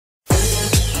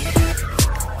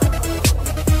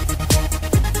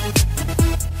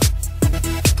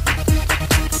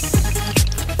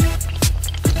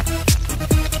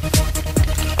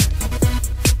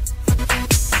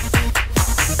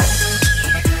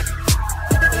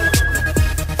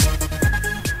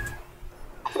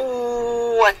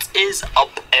is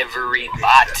up, everybody?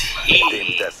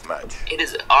 It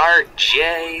is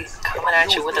RJ coming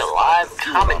at you with a live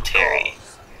commentary.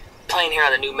 Playing here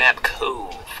on the new map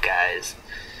Cove, guys.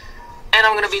 And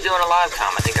I'm going to be doing a live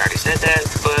com. I think I already said that,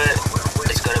 but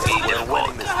it's going to be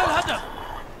difficult.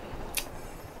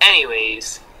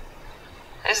 Anyways,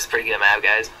 this is a pretty good map,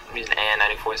 guys. I'm using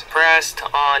AN94 suppressed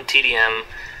on TDM.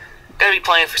 Gotta be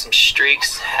playing for some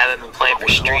streaks. Haven't been playing for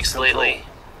streaks lately.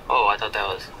 Oh, I thought that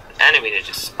was enemy that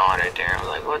just spawned right there. I was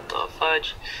like, what the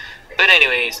fudge? But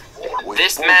anyways,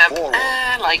 this map,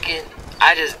 I like it.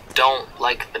 I just don't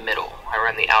like the middle. I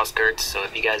run the outskirts, so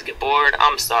if you guys get bored,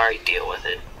 I'm sorry, deal with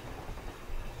it.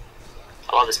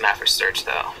 I love this map for search,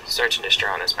 though. Search and destroy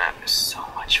on this map is so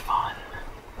much fun.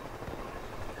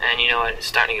 And you know what? It's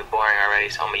starting to get boring already,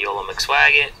 so I'm gonna YOLO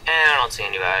McSwag it. And I don't see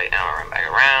anybody. And I'll run back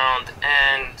around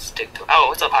and stick to. Oh,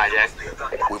 what's up, Hijack?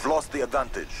 We've lost the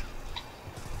advantage.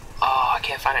 Oh, I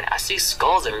can't find it. I see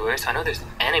skulls everywhere, so I know there's an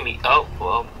enemy. Oh,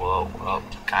 whoa, whoa, whoa.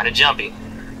 Kinda jumpy.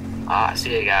 I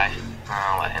see a guy.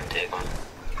 I'll let him take him.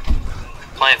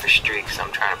 Playing for streaks,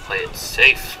 I'm trying to play it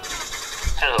safe.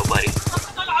 Hello, buddy.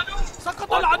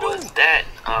 What was that?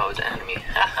 Oh, it was an enemy.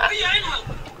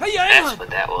 That's what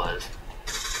that was.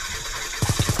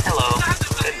 Hello.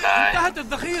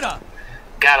 Goodbye.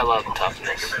 Gotta love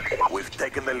toughness. We've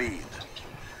taken the lead.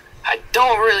 I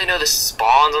don't really know the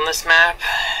spawns on this map,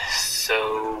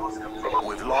 so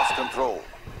We've lost control.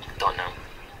 don't know.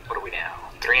 What are we now?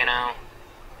 3-0.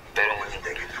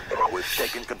 We've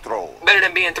taken control. Better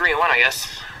than being 3-1, I guess.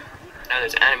 Now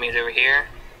there's enemies over here.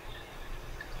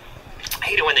 I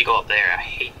hate it when they go up there. I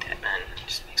hate that, man. It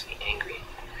just makes me angry.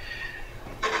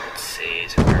 Let's see.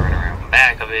 So we're gonna run around the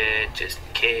back of it, just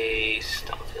in case.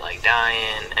 Don't feel like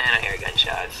dying. And I hear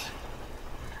gunshots.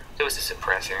 It was a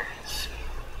suppressor.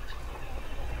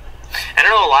 I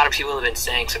know a lot of people have been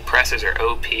saying suppressors are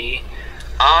OP.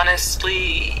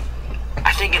 Honestly,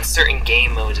 I think in certain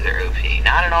game modes they're OP.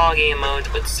 Not in all game modes,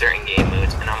 but certain game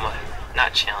modes, and I'm gonna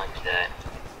not challenge that.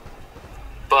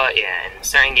 But yeah, in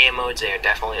certain game modes they are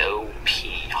definitely OP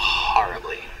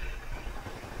horribly.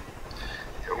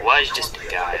 There was just a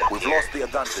guy up We've here. lost the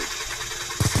advantage.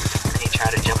 And he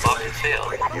tried to jump up and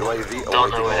failed. UAV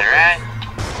Don't know where they're at.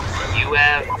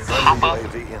 UAV, hop up.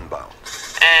 UAV inbound.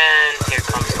 And here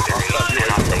comes the 3, and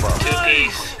I'll take the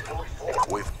 2-piece.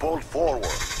 We've pulled forward.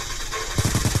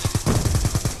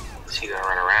 So you're gonna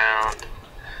run around.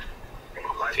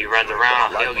 If he runs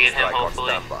around, he'll get him,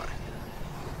 hopefully.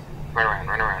 Run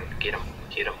around. Get him,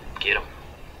 get him, get him.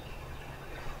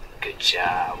 Good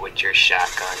job with your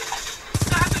shotgun.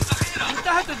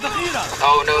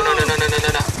 Oh, no.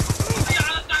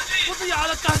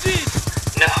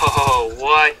 No,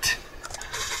 what?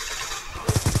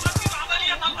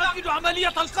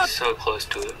 So close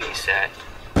to a VSAT.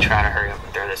 Try to hurry up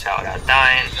and throw this out without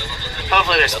dying.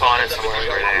 Hopefully they're spawning somewhere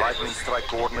over there. Lightning strike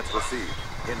coordinates received.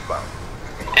 Inbound.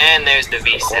 And there's the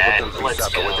VSAT. Let's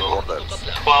go.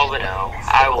 12-0.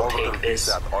 I will take this.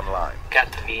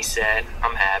 Got the VSAT.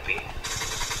 I'm happy.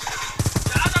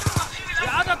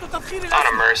 On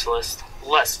a merciless.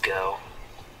 Let's go.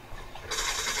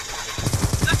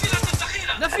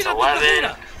 That's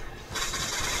 11.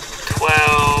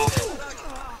 12.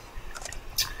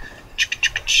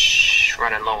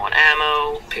 Running low on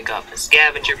ammo. Pick up the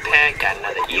scavenger pack. Got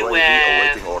another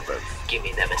UAV. Give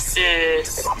me them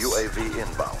assists. UAV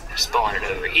inbound. They're spawning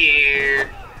over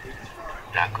here.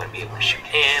 Not going to be able to shoot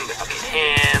him, but I'll get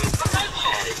him.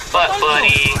 And his butt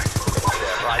buddy.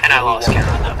 And I lost count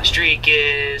of what the streak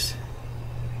is.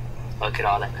 Look at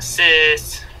all them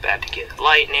assists. About to get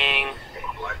lightning.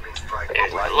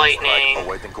 There's my lightning.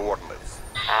 Awaiting coordinates.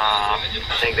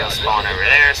 I think they'll spawn over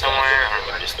there somewhere.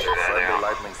 I'm just throw that out.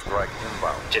 Lightning strike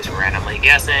inbound. Just randomly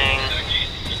guessing.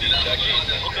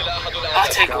 I'll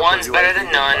take one's better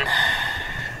than none.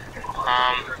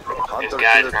 There's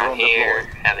guys around here.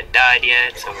 Haven't died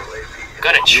yet, so we're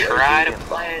gonna try to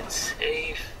play it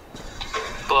safe.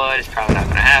 But it's probably not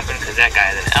gonna happen because that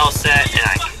guy is an L set, and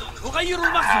I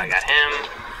got him.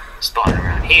 Spawning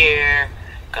around here.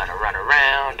 Gonna run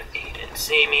around. He didn't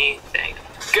see me. Thank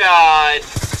God.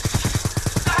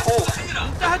 Oh,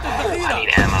 I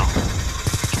need ammo.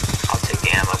 I'll take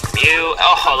the ammo from you.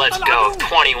 Oh, let's go.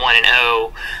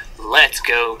 21-0. Let's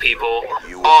go, people.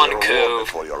 On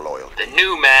Cove. The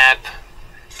new map.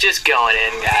 Just going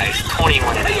in, guys.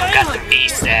 21-0. Got the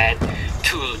VSAT.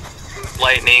 2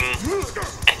 lightning.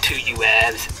 And 2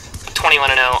 UAVs.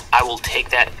 21-0. I will take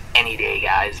that any day,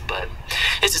 guys. But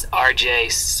this is RJ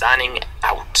signing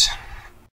out.